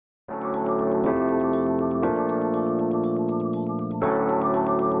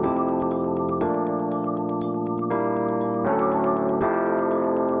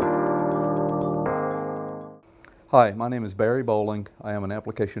Hi, my name is Barry Bolling. I am an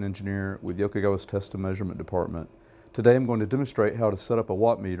application engineer with Yokogawa's Test Measurement department. Today I'm going to demonstrate how to set up a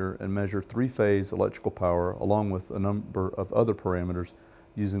wattmeter and measure three-phase electrical power along with a number of other parameters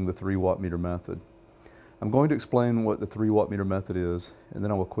using the 3-wattmeter method. I'm going to explain what the 3-wattmeter method is, and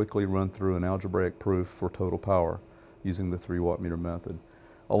then I will quickly run through an algebraic proof for total power using the 3-wattmeter method,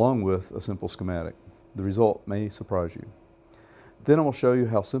 along with a simple schematic. The result may surprise you. Then I will show you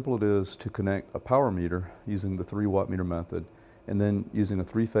how simple it is to connect a power meter using the 3-wattmeter method, and then using a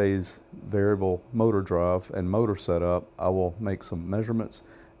three-phase variable motor drive and motor setup, I will make some measurements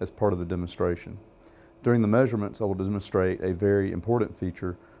as part of the demonstration. During the measurements, I will demonstrate a very important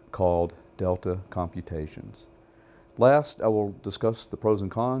feature called delta computations. Last, I will discuss the pros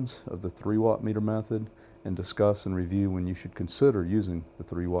and cons of the 3-wattmeter method and discuss and review when you should consider using the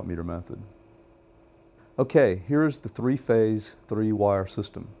 3-wattmeter method. Okay, here is the three-phase, three-wire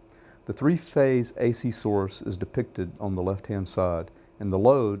system. The three-phase AC source is depicted on the left-hand side, and the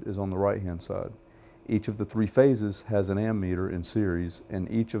load is on the right-hand side. Each of the three phases has an ammeter in series,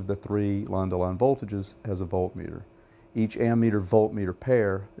 and each of the three line-to-line voltages has a voltmeter. Each ammeter-voltmeter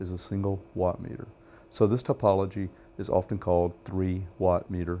pair is a single wattmeter. So this topology is often called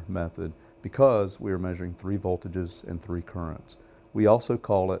 3-wattmeter method because we are measuring three voltages and three currents. We also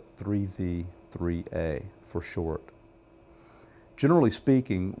call it 3V, 3A for short. Generally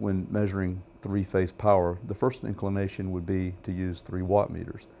speaking, when measuring three-phase power, the first inclination would be to use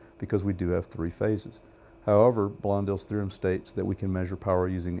 3-wattmeters because we do have three phases. However, Blondell's theorem states that we can measure power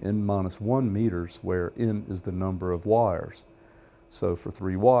using n-1 meters, where n is the number of wires. So for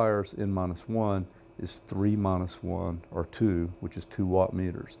three wires, n-1 is 3 minus 1, or 2, which is 2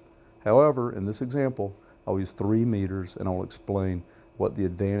 wattmeters. However, in this example, I'll use 3 meters and I'll explain what the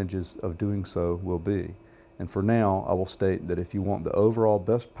advantages of doing so will be. And for now, I will state that if you want the overall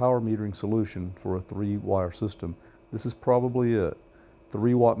best power metering solution for a three-wire system, this is probably it.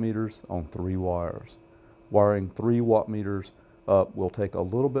 3 wattmeters on 3 wires. Wiring 3 wattmeters up will take a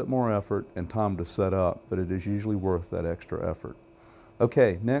little bit more effort and time to set up, but it is usually worth that extra effort.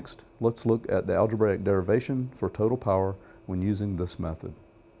 Okay, next, let's look at the algebraic derivation for total power when using this method.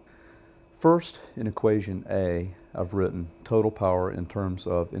 First, in equation A, I've written total power in terms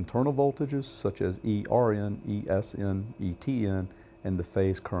of internal voltages such as ERN, ESN, ETN, and the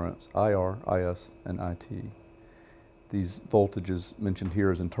phase currents IR, IS, and IT. These voltages mentioned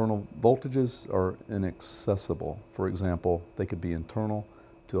here as internal voltages are inaccessible. For example, they could be internal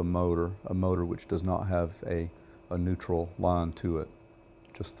to a motor which does not have a neutral line to it,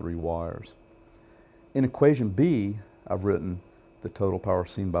 just three wires. In equation B, I've written the total power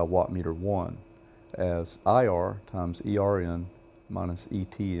seen by wattmeter 1 as IR times ERN minus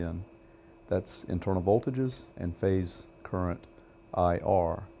ETN. That's internal voltages and phase current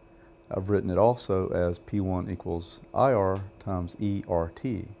IR. I've written it also as P1 equals IR times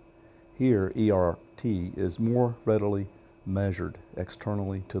ERT. Here, ERT is more readily measured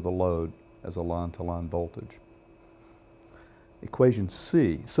externally to the load as a line-to-line voltage. Equation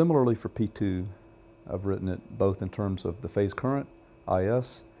C, similarly for P2, I've written it both in terms of the phase current,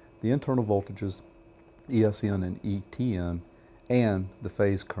 IS, the internal voltages, ESN and ETN, and the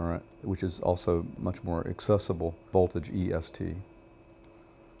phase current, which is also much more accessible, voltage EST.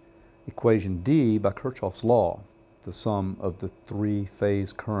 Equation D, by Kirchhoff's law, the sum of the three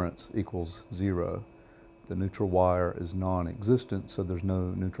phase currents equals 0. The neutral wire is non-existent, so there's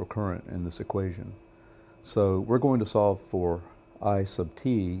no neutral current in this equation. So we're going to solve for I sub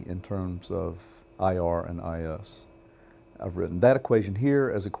t in terms of IR and IS. I've written that equation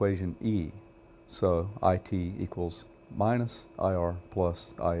here as equation E. So IT equals minus IR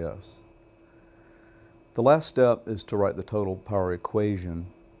plus IS. The last step is to write the total power equation,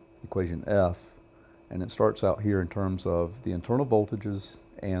 equation F, and it starts out here in terms of the internal voltages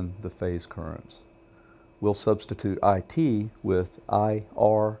and the phase currents. We'll substitute IT with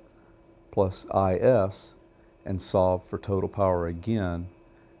IR plus IS and solve for total power again,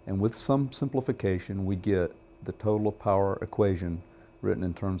 and with some simplification we get the total power equation written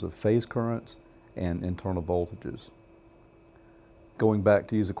in terms of phase currents and internal voltages. Going back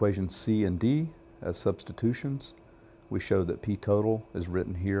to use equations C and D as substitutions, we show that P total is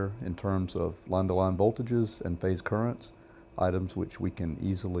written here in terms of line-to-line voltages and phase currents, items which we can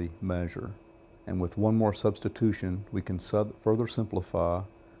easily measure. And with one more substitution, we can further simplify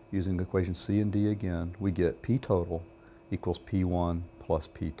using equations C and D again. We get P total equals P1 plus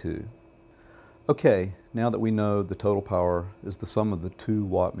P2. Okay, now that we know the total power is the sum of the two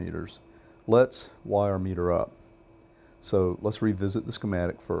wattmeters, let's wire meter up. So let's revisit the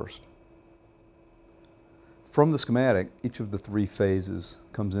schematic first. From the schematic, each of the three phases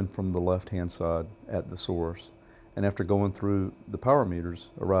comes in from the left-hand side at the source, and after going through the power meters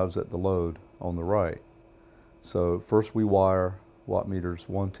arrives at the load on the right. So first we wire watt meters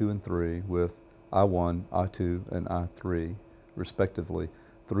 1, 2, and 3 with I1, I2, and I3 respectively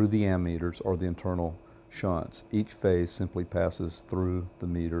through the ammeters or the internal shunts. Each phase simply passes through the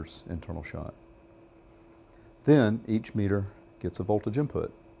meter's internal shunt. Then each meter gets a voltage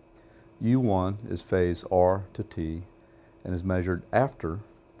input. U1 is phase R to T and is measured after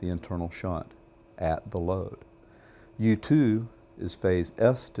the internal shunt at the load. U2 is phase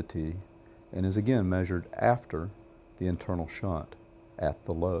S to T and is again measured after the internal shunt at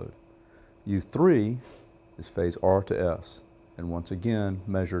the load. U3 is phase R to S and once again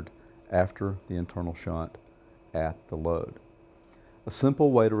measured after the internal shunt at the load. A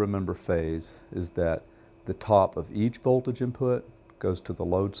simple way to remember phase is that the top of each voltage input goes to the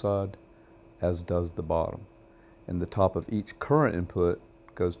load side, as does the bottom. And the top of each current input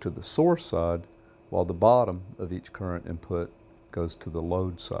goes to the source side, while the bottom of each current input goes to the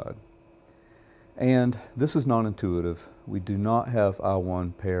load side. And this is non-intuitive. We do not have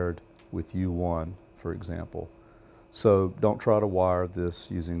I1 paired with U1, for example. So don't try to wire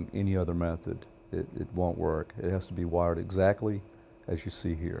this using any other method. It won't work. It has to be wired exactly as you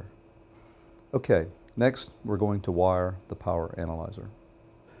see here. Okay, next we're going to wire the power analyzer.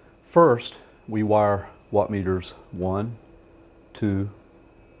 First, we wire watt meters 1, 2,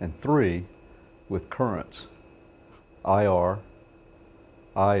 and 3 with currents IR,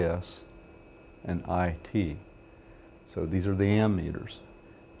 IS, and IT. So these are the ammeters,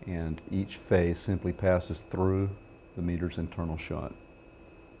 and each phase simply passes through the meter's internal shunt.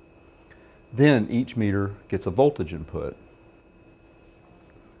 Then each meter gets a voltage input.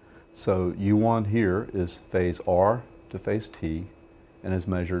 So U1 here is phase R to phase T and is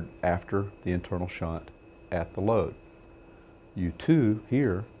measured after the internal shunt at the load. U2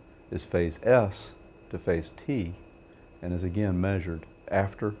 here is phase S to phase T and is again measured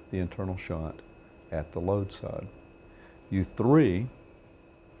after the internal shunt at the load side. U3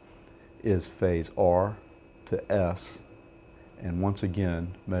 is phase R to S and once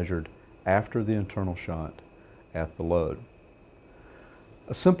again measured after the internal shunt at the load.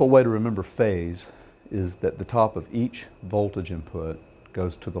 A simple way to remember phase is that the top of each voltage input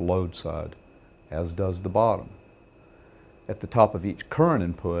goes to the load side, as does the bottom. At the top of each current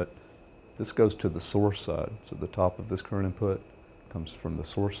input, this goes to the source side. So the top of this current input comes from the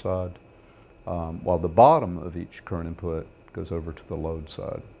source side, while the bottom of each current input goes over to the load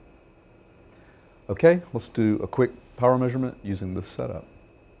side. Okay, let's do a quick power measurement using this setup.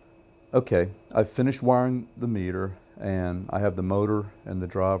 Okay, I've finished wiring the meter and I have the motor and the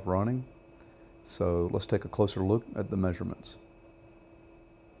drive running. So let's take a closer look at the measurements.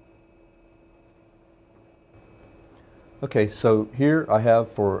 Okay, so here I have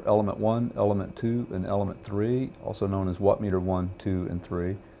for element 1, element 2, and element 3, also known as watt meter 1, 2, and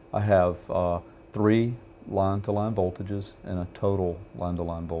 3, I have 3 line-to-line voltages and a total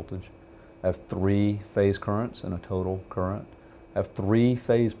line-to-line voltage. I have 3 phase currents and a total current. I have 3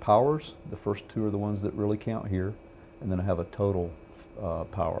 phase powers. The first 2 are the ones that really count here. And then I have a total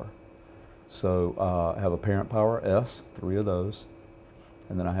power. So I have a parent power, S, 3 of those.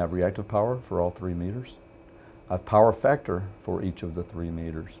 And then I have reactive power for all 3 meters. I have power factor for each of the 3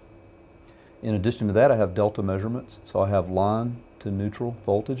 meters. In addition to that, I have delta measurements. So I have line to neutral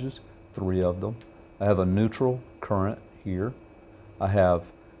voltages, 3 of them. I have a neutral current here. I have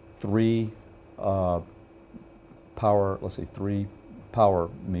 3 power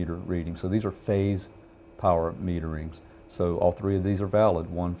meter readings. So these are phase power meterings. So all 3 of these are valid,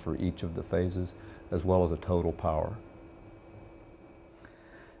 one for each of the phases, as well as a total power.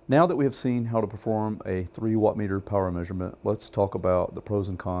 Now that we have seen how to perform a 3 watt meter power measurement, let's talk about the pros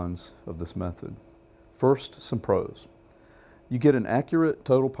and cons of this method. First, some pros. You get an accurate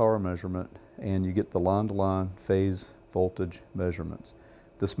total power measurement and you get the line-to-line phase voltage measurements.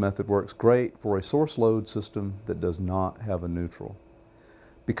 This method works great for a source load system that does not have a neutral.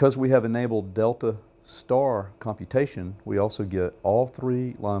 Because we have enabled delta star computation, we also get all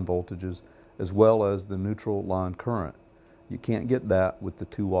 3 line voltages as well as the neutral line current. You can't get that with the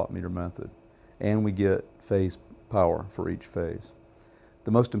 2 watt meter method. And we get phase power for each phase.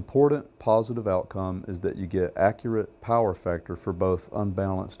 The most important positive outcome is that you get accurate power factor for both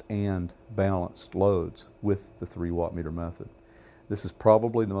unbalanced and balanced loads with the 3 watt meter method. This is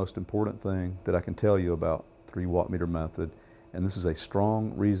probably the most important thing that I can tell you about 3 watt meter method, and this is a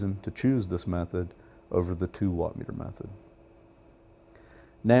strong reason to choose this method over the 2 watt meter method.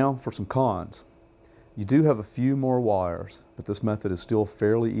 Now for some cons. You do have a few more wires, but this method is still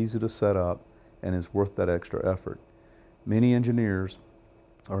fairly easy to set up and is worth that extra effort. Many engineers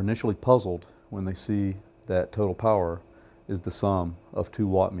are initially puzzled when they see that total power is the sum of 2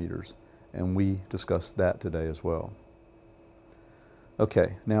 watt meters, and we discussed that today as well.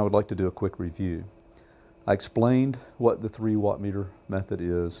 Okay, now I would like to do a quick review. I explained what the 3 watt meter method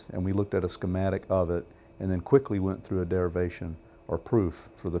is, and we looked at a schematic of it, and then quickly went through a derivation or proof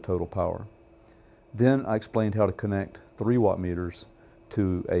for the total power. Then I explained how to connect 3 watt meters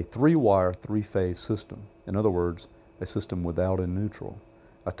to a 3-wire 3-phase system. In other words, a system without a neutral.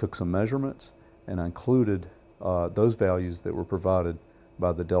 I took some measurements and I included those values that were provided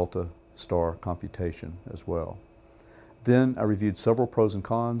by the delta star computation as well. Then I reviewed several pros and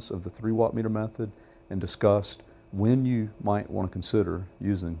cons of the 3 watt meter method and discussed when you might want to consider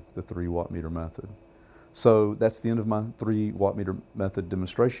using the 3 watt meter method. So that's the end of my 3 watt meter method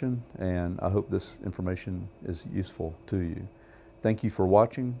demonstration, and I hope this information is useful to you. Thank you for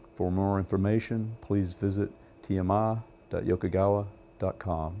watching. For more information, please visit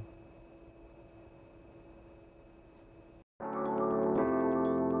tmi.yokogawa.com.